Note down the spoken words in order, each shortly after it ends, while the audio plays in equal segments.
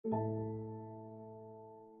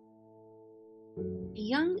A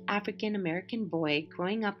young African American boy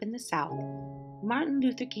growing up in the South, Martin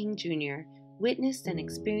Luther King Jr. witnessed and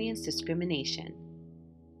experienced discrimination.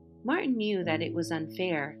 Martin knew that it was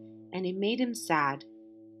unfair, and it made him sad.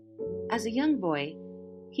 As a young boy,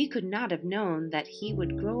 he could not have known that he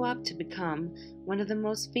would grow up to become one of the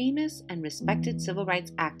most famous and respected civil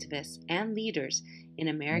rights activists and leaders in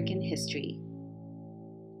American history.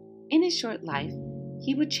 In his short life,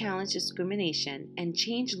 he would challenge discrimination and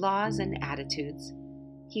change laws and attitudes.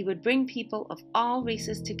 He would bring people of all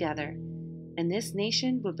races together, and this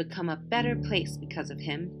nation would become a better place because of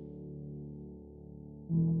him.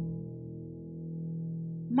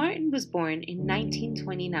 Martin was born in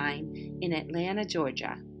 1929 in Atlanta,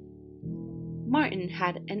 Georgia. Martin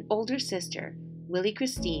had an older sister, Willie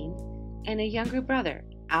Christine, and a younger brother,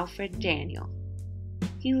 Alfred Daniel.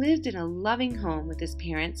 He lived in a loving home with his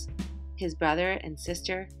parents, his brother and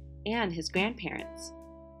sister, and his grandparents.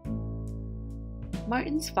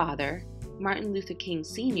 Martin's father, Martin Luther King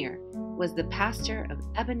Sr., was the pastor of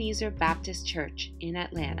Ebenezer Baptist Church in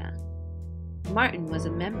Atlanta. Martin was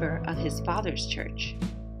a member of his father's church.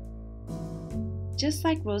 Just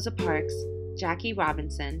like Rosa Parks, Jackie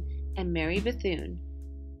Robinson, and Mary Bethune,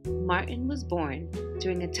 Martin was born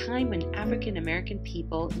during a time when African American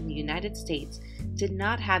people in the United States did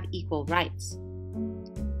not have equal rights.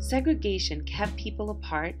 Segregation kept people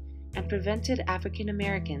apart and prevented African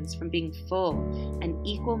Americans from being full and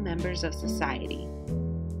equal members of society.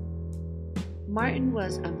 Martin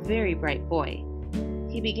was a very bright boy.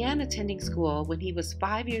 He began attending school when he was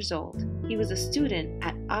 5 years old. He was a student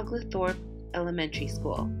at Oglethorpe Elementary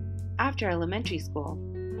School. After elementary school,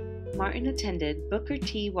 Martin attended Booker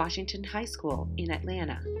T. Washington High School in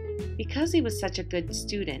Atlanta. Because he was such a good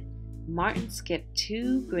student, Martin skipped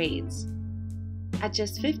 2 grades. At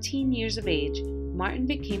just 15 years of age, Martin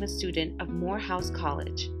became a student of Morehouse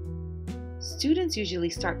College. Students usually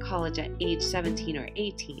start college at age 17 or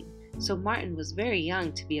 18, so Martin was very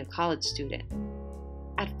young to be a college student.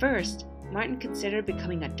 At first, Martin considered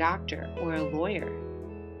becoming a doctor or a lawyer,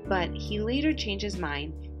 but he later changed his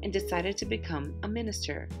mind and decided to become a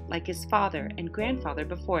minister like his father and grandfather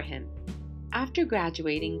before him. After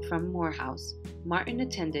graduating from Morehouse, Martin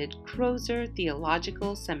attended Crozer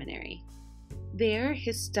Theological Seminary. There,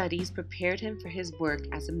 his studies prepared him for his work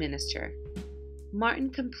as a minister. Martin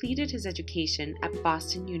completed his education at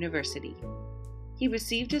Boston University. He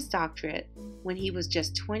received his doctorate when he was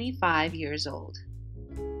just 25 years old.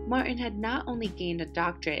 Martin had not only gained a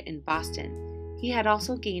doctorate in Boston, he had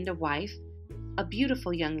also gained a wife, a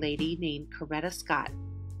beautiful young lady named Coretta Scott.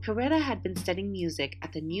 Coretta had been studying music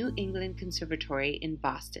at the New England Conservatory in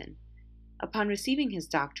Boston. Upon receiving his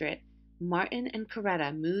doctorate, Martin and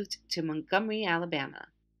Coretta moved to Montgomery, Alabama,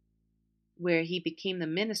 where he became the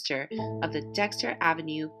minister of the Dexter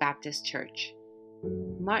Avenue Baptist Church.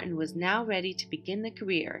 Martin was now ready to begin the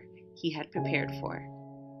career he had prepared for.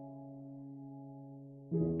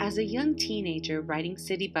 As a young teenager riding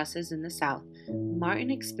city buses in the South,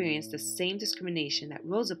 Martin experienced the same discrimination that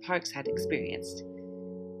Rosa Parks had experienced.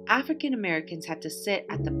 African Americans had to sit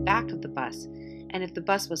at the back of the bus, and if the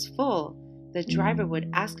bus was full, the driver would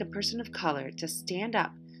ask a person of color to stand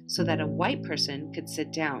up so that a white person could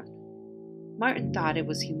sit down. Martin thought it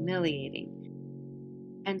was humiliating.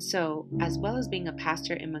 And so, as well as being a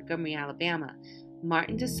pastor in Montgomery, Alabama,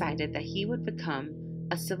 Martin decided that he would become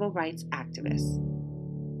a civil rights activist.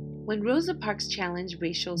 When Rosa Parks challenged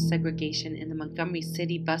racial segregation in the Montgomery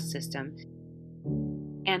city bus system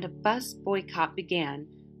and a bus boycott began,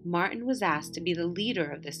 Martin was asked to be the leader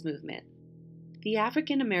of this movement. The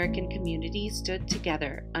African American community stood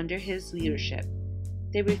together under his leadership.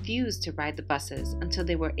 They refused to ride the buses until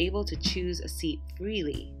they were able to choose a seat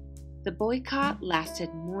freely. The boycott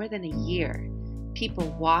lasted more than a year. People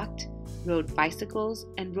walked, rode bicycles,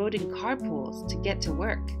 and rode in carpools to get to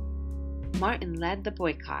work. Martin led the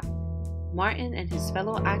boycott. Martin and his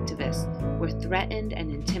fellow activists were threatened and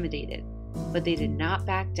intimidated, but they did not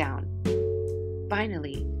back down.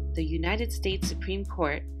 Finally, the United States Supreme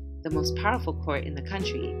Court, the most powerful court in the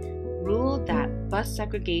country, ruled that bus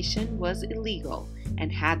segregation was illegal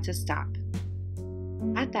and had to stop.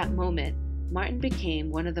 At that moment, Martin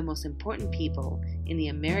became one of the most important people in the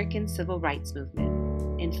American civil rights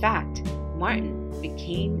movement. In fact, Martin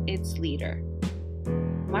became its leader.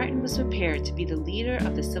 Martin was prepared to be the leader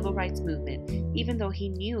of the civil rights movement, even though he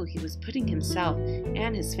knew he was putting himself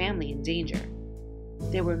and his family in danger.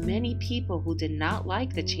 There were many people who did not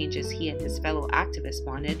like the changes he and his fellow activists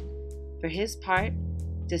wanted. For his part,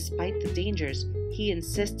 despite the dangers, he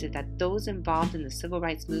insisted that those involved in the civil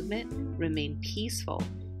rights movement remain peaceful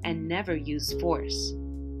and never use force.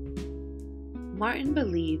 Martin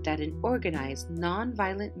believed that an organized,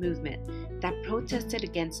 nonviolent movement that protested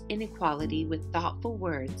against inequality with thoughtful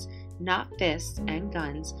words, not fists and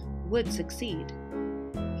guns, would succeed.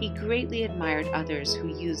 He greatly admired others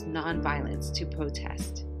who used nonviolence to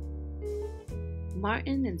protest.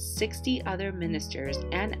 Martin and 60 other ministers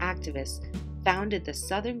and activists founded the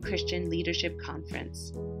Southern Christian Leadership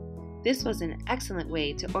Conference. This was an excellent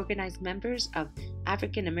way to organize members of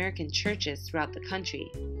African American churches throughout the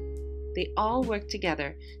country. They all worked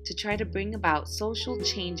together to try to bring about social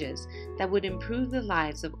changes that would improve the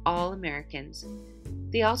lives of all Americans.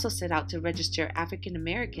 They also set out to register African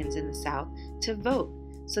Americans in the South to vote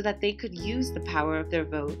so that they could use the power of their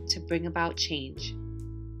vote to bring about change.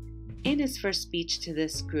 In his first speech to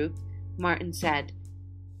this group, Martin said,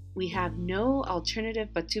 "We have no alternative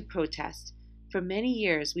but to protest. For many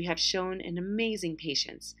years we have shown an amazing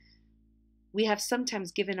patience. We have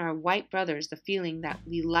sometimes given our white brothers the feeling that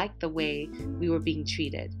we liked the way we were being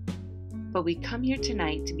treated. But we come here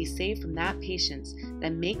tonight to be saved from that patience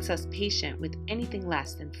that makes us patient with anything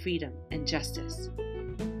less than freedom and justice."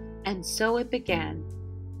 And so it began.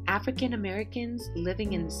 African Americans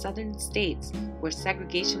living in the southern states where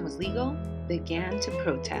segregation was legal began to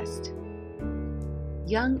protest.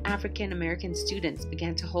 Young African American students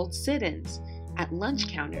began to hold sit-ins at lunch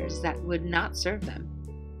counters that would not serve them.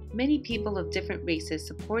 Many people of different races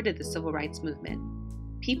supported the civil rights movement.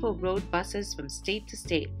 People rode buses from state to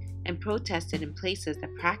state and protested in places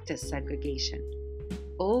that practiced segregation.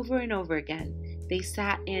 Over and over again, they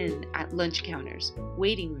sat in at lunch counters,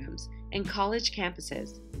 waiting rooms, and college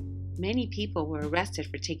campuses. Many people were arrested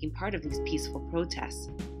for taking part of these peaceful protests.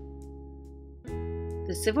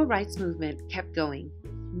 The civil rights movement kept going.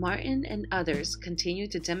 Martin and others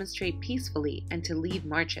continued to demonstrate peacefully and to lead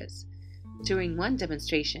marches. During one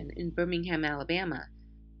demonstration in Birmingham, Alabama,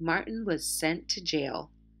 Martin was sent to jail.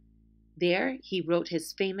 There, he wrote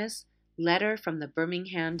his famous Letter from the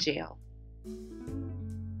Birmingham Jail.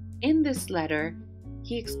 In this letter,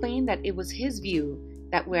 he explained that it was his view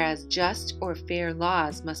that whereas just or fair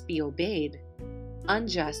laws must be obeyed,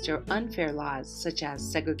 unjust or unfair laws, such as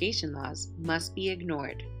segregation laws, must be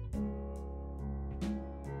ignored.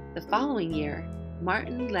 The following year,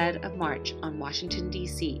 Martin led a march on Washington,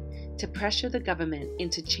 D.C. to pressure the government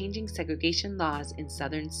into changing segregation laws in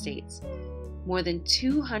southern states. More than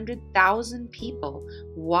 200,000 people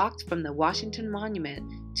walked from the Washington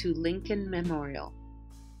Monument to Lincoln Memorial.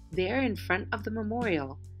 There in front of the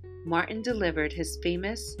memorial, Martin delivered his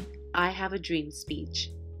famous "I Have a Dream"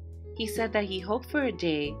 speech. He said that he hoped for a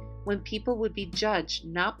day when people would be judged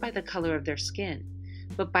not by the color of their skin,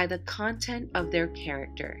 but by the content of their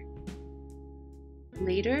character.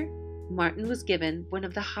 Later, Martin was given one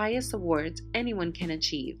of the highest awards anyone can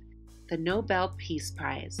achieve, the Nobel Peace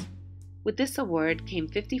Prize. With this award came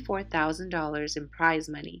 $54,000 in prize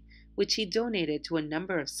money, which he donated to a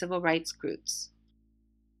number of civil rights groups.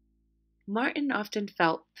 Martin often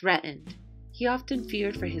felt threatened. He often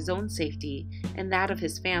feared for his own safety and that of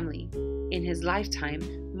his family. In his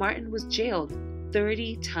lifetime, Martin was jailed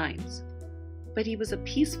 30 times. But he was a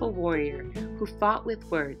peaceful warrior who fought with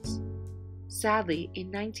words. Sadly,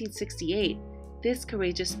 in 1968, this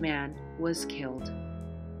courageous man was killed.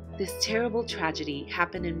 This terrible tragedy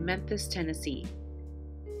happened in Memphis, Tennessee.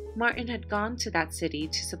 Martin had gone to that city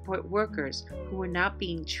to support workers who were not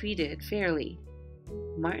being treated fairly.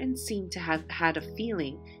 Martin seemed to have had a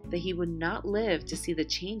feeling that he would not live to see the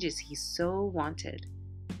changes he so wanted.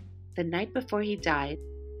 The night before he died,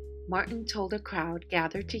 Martin told a crowd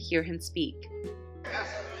gathered to hear him speak,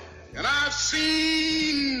 "And I've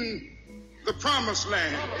seen the promised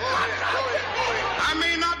land. I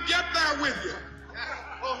may not get there with you,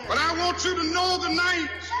 but I want you to know tonight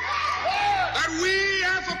that we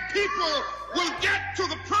as a people will get to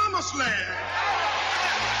the promised land."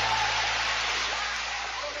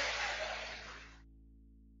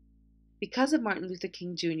 Because of Martin Luther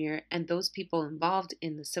King Jr. and those people involved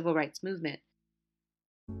in the civil rights movement,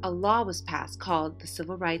 a law was passed called the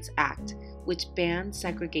Civil Rights Act, which banned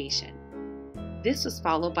segregation. This was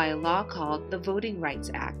followed by a law called the Voting Rights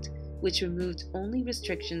Act, which removed only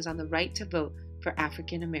restrictions on the right to vote for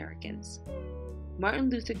African Americans. Martin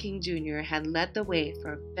Luther King Jr. had led the way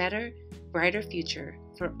for a better, brighter future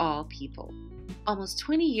for all people. Almost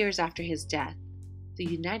 20 years after his death, the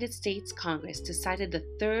United States Congress decided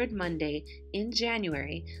the third Monday in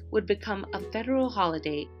January would become a federal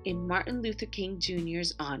holiday in Martin Luther King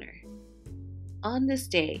Jr.'s honor. On this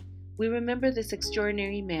day, we remember this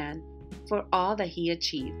extraordinary man for all that he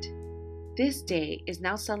achieved. This day is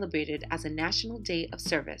now celebrated as a national day of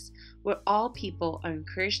service where all people are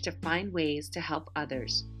encouraged to find ways to help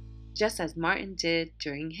others, just as Martin did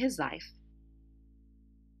during his life.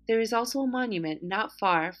 There is also a monument not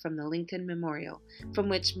far from the Lincoln Memorial, from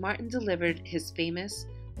which Martin delivered his famous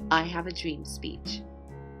 "I Have a Dream" speech.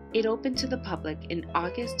 It opened to the public in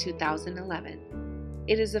August 2011.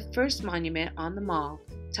 It is the first monument on the mall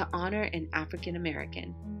to honor an African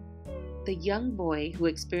American. The young boy who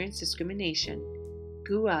experienced discrimination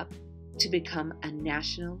grew up to become a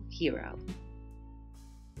national hero.